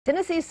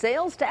Tennessee's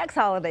sales tax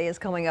holiday is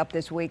coming up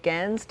this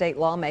weekend. State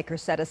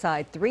lawmakers set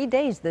aside 3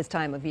 days this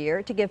time of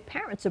year to give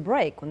parents a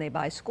break when they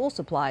buy school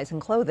supplies and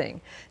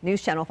clothing.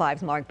 News Channel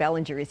 5's Mark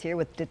Bellinger is here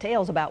with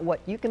details about what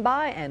you can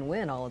buy and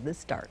when all of this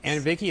starts.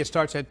 And Vicki, it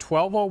starts at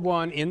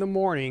 12:01 in the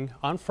morning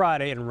on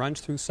Friday and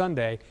runs through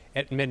Sunday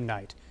at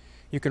midnight.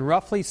 You can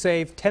roughly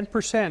save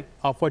 10%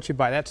 off what you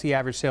buy. That's the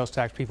average sales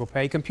tax people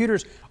pay.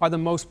 Computers are the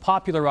most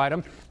popular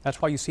item.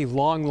 That's why you see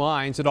long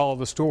lines at all of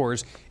the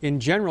stores. In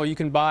general, you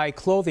can buy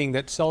clothing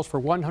that sells for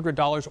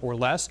 $100 or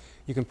less.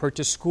 You can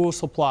purchase school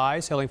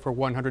supplies selling for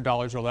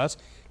 $100 or less.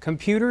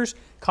 Computers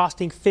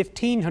costing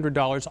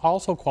 $1,500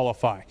 also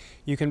qualify.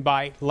 You can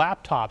buy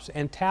laptops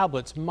and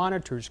tablets,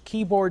 monitors,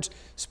 keyboards,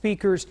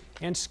 speakers,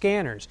 and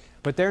scanners.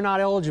 But they're not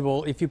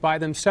eligible if you buy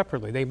them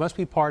separately. They must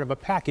be part of a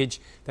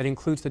package that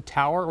includes the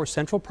tower or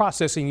central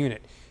processing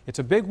unit. It's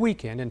a big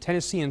weekend, and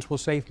Tennesseans will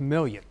save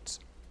millions.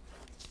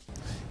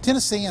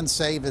 Tennesseans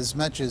save as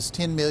much as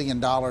 $10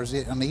 million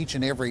on each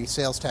and every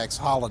sales tax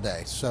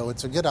holiday. So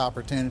it's a good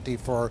opportunity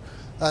for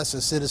us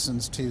as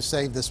citizens to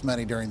save this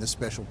money during this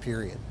special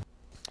period.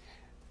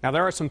 Now,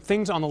 there are some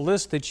things on the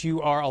list that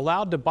you are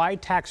allowed to buy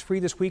tax-free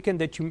this weekend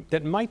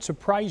that might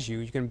surprise you.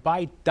 You can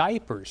buy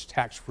diapers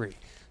tax-free.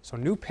 So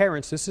new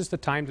parents, this is the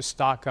time to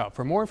stock up.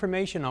 For more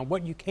information on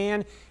what you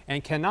can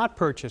and cannot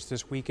purchase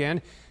this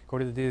weekend, go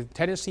to the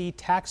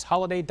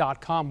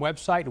TennesseeTaxHoliday.com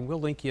website, and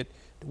we'll link you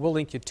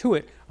to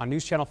it on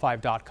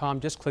NewsChannel5.com.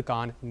 Just click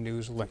on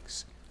News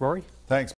Links. Rory? Thanks.